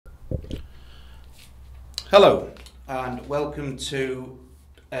Hello and welcome to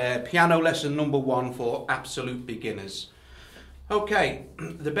piano lesson number 1 for absolute beginners. Okay,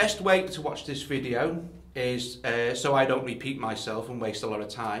 the best way to watch this video is, so I don't repeat myself and waste a lot of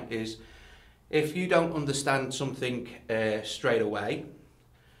time, is if you don't understand something straight away,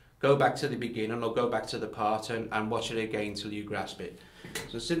 go back to the beginning or go back to the part and watch it again till you grasp it.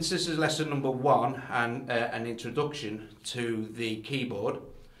 So since this is lesson number 1 and an introduction to the keyboard,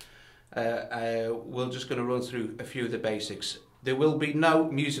 we're just going to run through a few of the basics. There will be no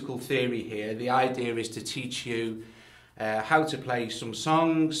musical theory here. The idea is to teach you how to play some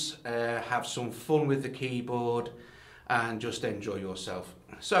songs, have some fun with the keyboard and just enjoy yourself.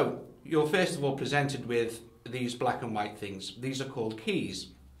 So you're first of all presented with these black and white things. These are called keys.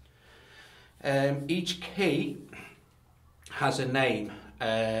 Each key has a name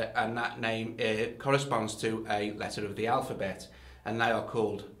and that name corresponds to a letter of the alphabet, and they are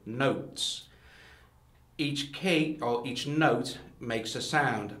called notes. Each key or each note makes a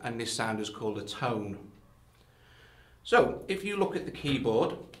sound, and this sound is called a tone. So if you look at the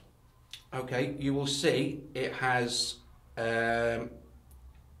keyboard, okay, you will see it has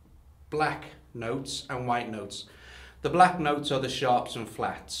black notes and white notes. The black notes are the sharps and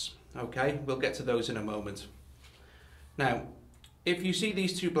flats. Okay, we'll get to those in a moment. Now, if you see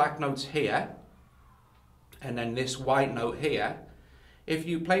these two black notes here, and then this white note here, if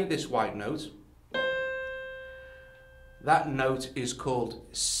you play this white note, that note is called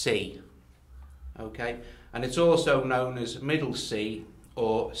C. Okay, and it's also known as middle C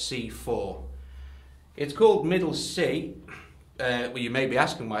or C4. It's called middle C. Well, you may be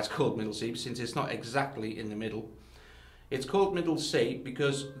asking why it's called middle C, since it's not exactly in the middle. It's called middle C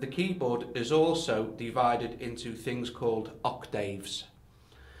because the keyboard is also divided into things called octaves.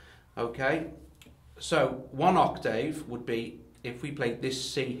 Okay, so one octave would be if we played this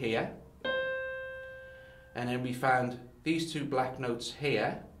C here, and then we found these two black notes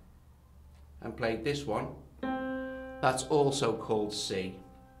here, and played this one, that's also called C,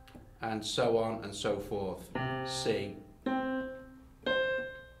 and so on and so forth. C.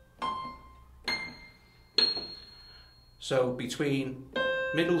 So between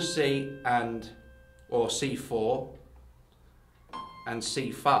middle C or C4 and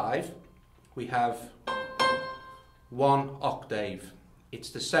C5, we have one octave. It's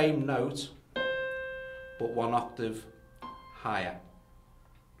the same note, but one octave higher.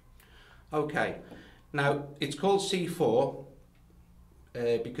 Okay, now it's called C4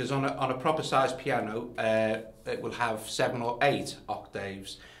 because on a proper sized piano it will have 7 or 8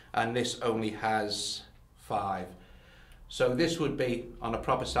 octaves, and this only has 5. So this would be, on a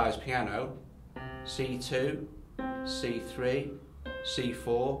proper sized piano, C2, C3,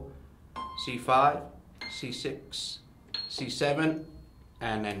 C4, C5, C6, C7,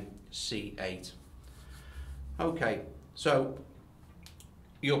 and then C8. Okay, so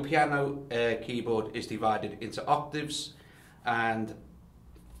your piano keyboard is divided into octaves and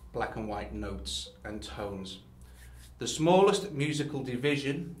black and white notes and tones. The smallest musical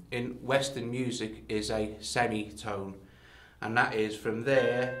division in Western music is a semitone, and that is from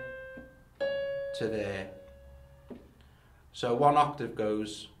there to there. So one octave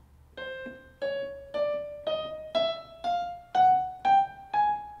goes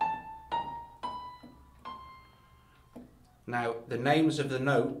now. The names of the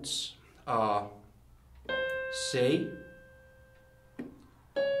notes are C,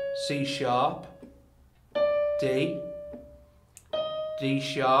 C sharp, D, D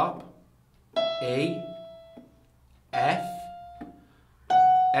sharp, E, F,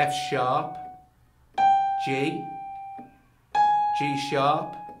 F sharp, G, G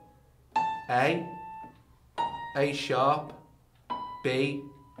sharp, A sharp, B,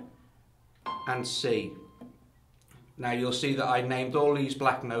 and C. Now you'll see that I named all these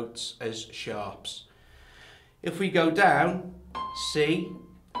black notes as sharps. If we go down, C,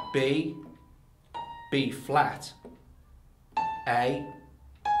 B, B flat, A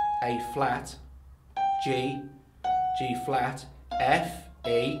flat, G, G flat, F,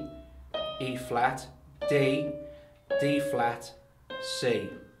 E flat, D, D flat, C.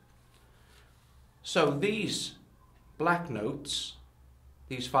 So these black notes,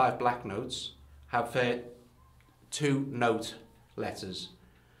 these 5 black notes, have 2 note letters.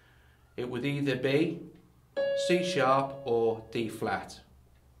 It would either be C sharp or D flat.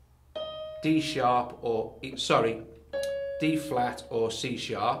 D sharp or, sorry, D flat or C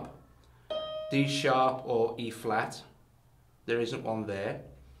sharp, D sharp or E flat, there isn't one there,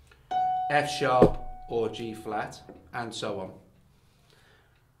 F sharp or G flat, and so on.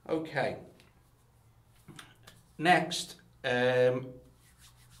 Okay, next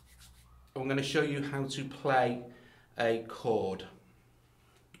I'm going to show you how to play a chord.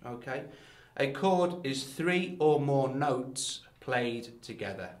 Okay, a chord is 3 or more notes played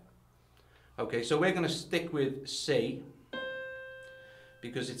together. Okay, so we're going to stick with C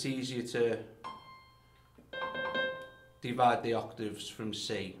because it's easier to divide the octaves from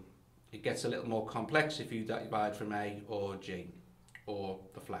C. It gets a little more complex if you divide from A or G or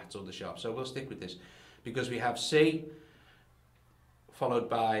the flats or the sharp. So we'll stick with this because we have C followed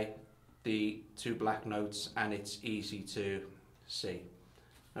by the 2 black notes and it's easy to see.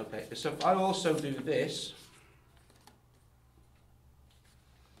 Okay, so if I also do this,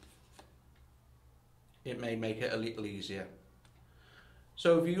 it may make it a little easier.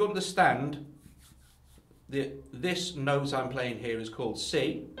 So if you understand, this note I'm playing here is called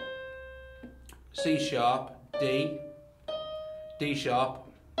C, C sharp, D, D sharp,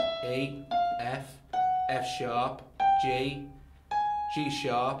 E, F, F sharp, G, G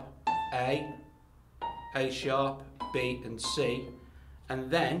sharp, A sharp, B and C, and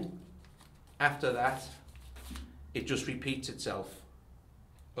then after that it just repeats itself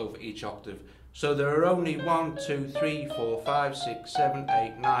over each octave. So there are only 1, 2, 3, 4, 5, 6, 7,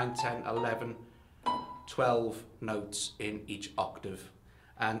 8, 9, 10, 11, 12 notes in each octave,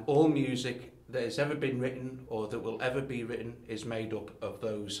 and all music that has ever been written or that will ever be written is made up of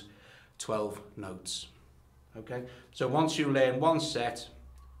those 12 notes. Okay, so once you learn one set,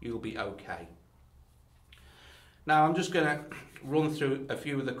 you'll be okay. Now I'm just going to run through a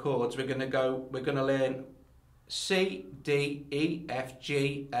few of the chords. We're going to learn C, D, E, F,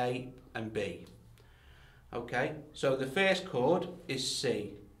 G, A and B. Okay, so the first chord is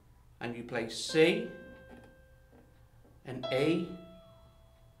C, and you play C, an E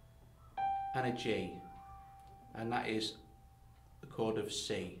and a G, and that is the chord of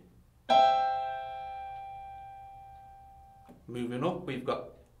C. Moving up, we've got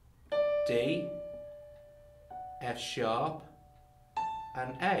D, F sharp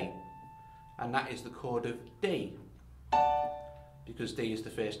and A, and that is the chord of D, because D is the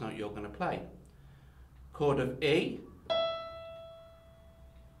first note you're going to play. Chord of E,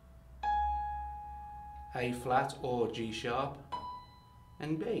 A flat or G sharp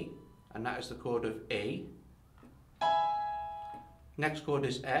and B, and that is the chord of E. Next chord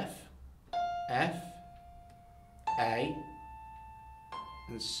is F, F, A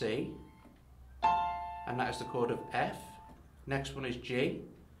and C, and that is the chord of F. Next one is G,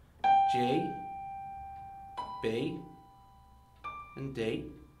 G, B and D,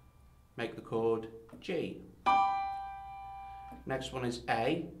 make the chord G. Next one is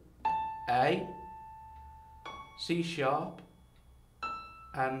A, C sharp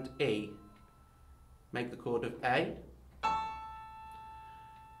and E, make the chord of A.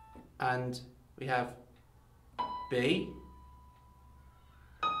 And we have B,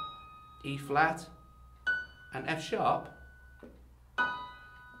 E flat and F sharp,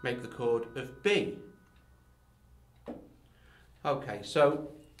 make the chord of B. Okay, so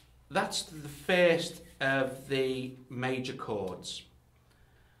that's the first of the major chords.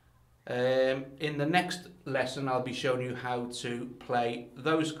 In the next lesson I'll be showing you how to play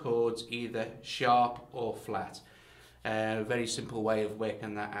those chords either sharp or flat. A very simple way of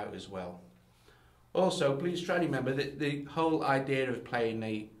working that out as well. Also, please try to remember that the whole idea of playing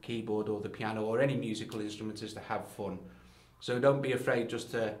the keyboard or the piano or any musical instrument is to have fun. So don't be afraid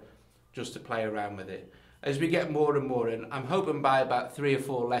just to play around with it. As we get more and more, and I'm hoping by about 3 or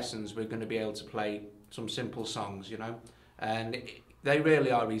 4 lessons we're going to be able to play some simple songs, you know, and they really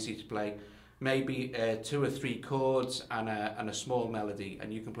are easy to play. Maybe 2 or 3 chords and a small melody,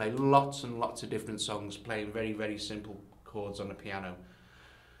 and you can play lots and lots of different songs playing very, very simple chords on the piano.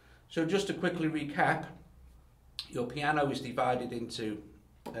 So just to quickly recap, your piano is divided into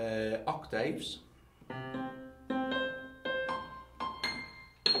octaves.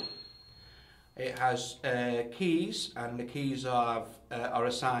 It has keys, and the keys are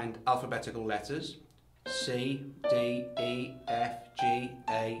assigned alphabetical letters: C, D, E, F, G,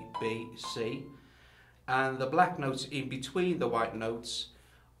 A, B, C. And the black notes in between the white notes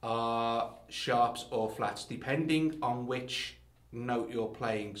are sharps or flats, depending on which note you're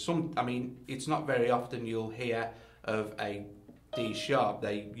playing. I mean, it's not very often you'll hear of a D sharp.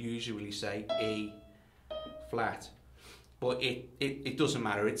 They usually say E flat. But it doesn't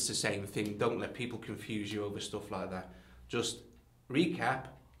matter, it's the same thing. Don't let people confuse you over stuff like that. Just recap,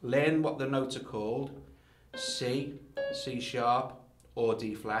 learn what the notes are called: C, C sharp or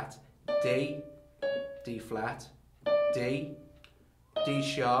D flat, D, D flat, D, D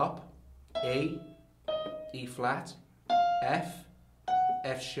sharp, E, E flat, F,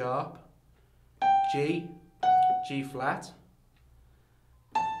 F sharp, G, G flat,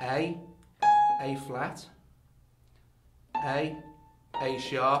 A, A flat, A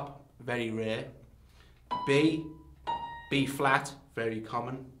sharp, very rare, B flat, very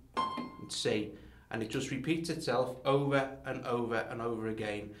common, and C. And it just repeats itself over and over and over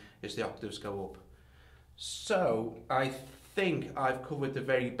again as the octaves go up. So I think I've covered the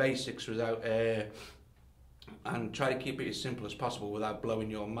very basics without and try to keep it as simple as possible without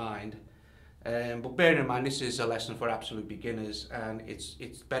blowing your mind. But bearing in mind, this is a lesson for absolute beginners, and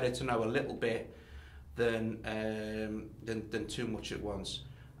it's better to know a little bit than too much at once.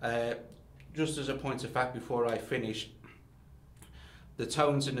 Just as a point of fact, before I finish, the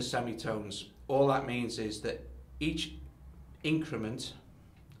tones and the semitones, all that means is that each increment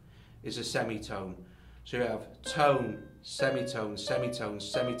is a semitone. So you have tone, semitone, semitone,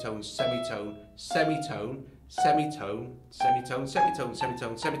 semitone, semitone, semitone, semitone, semitone, semitone,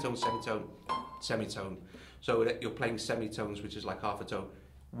 semitone, semitone, semitone, semitone. So that you're playing semitones, which is like half a tone.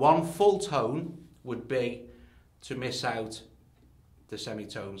 One full tone would be to miss out the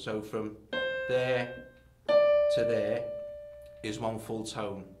semitone. So from there to there is one full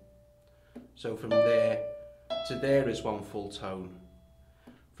tone. So from there to there is one full tone.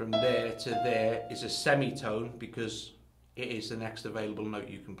 From there to there is a semitone because it is the next available note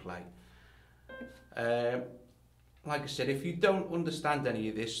you can play. Like I said, if you don't understand any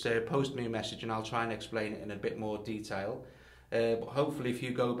of this, post me a message and I'll try and explain it in a bit more detail. But hopefully if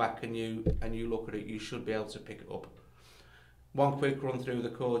you go back and you look at it, you should be able to pick it up. One quick run through the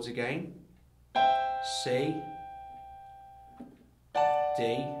chords again. C,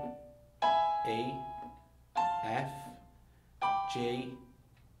 D, E, F, G,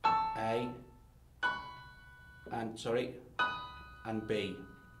 A, and B.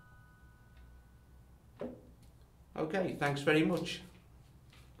 Okay, thanks very much.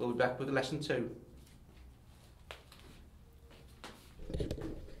 We'll be back with lesson 2.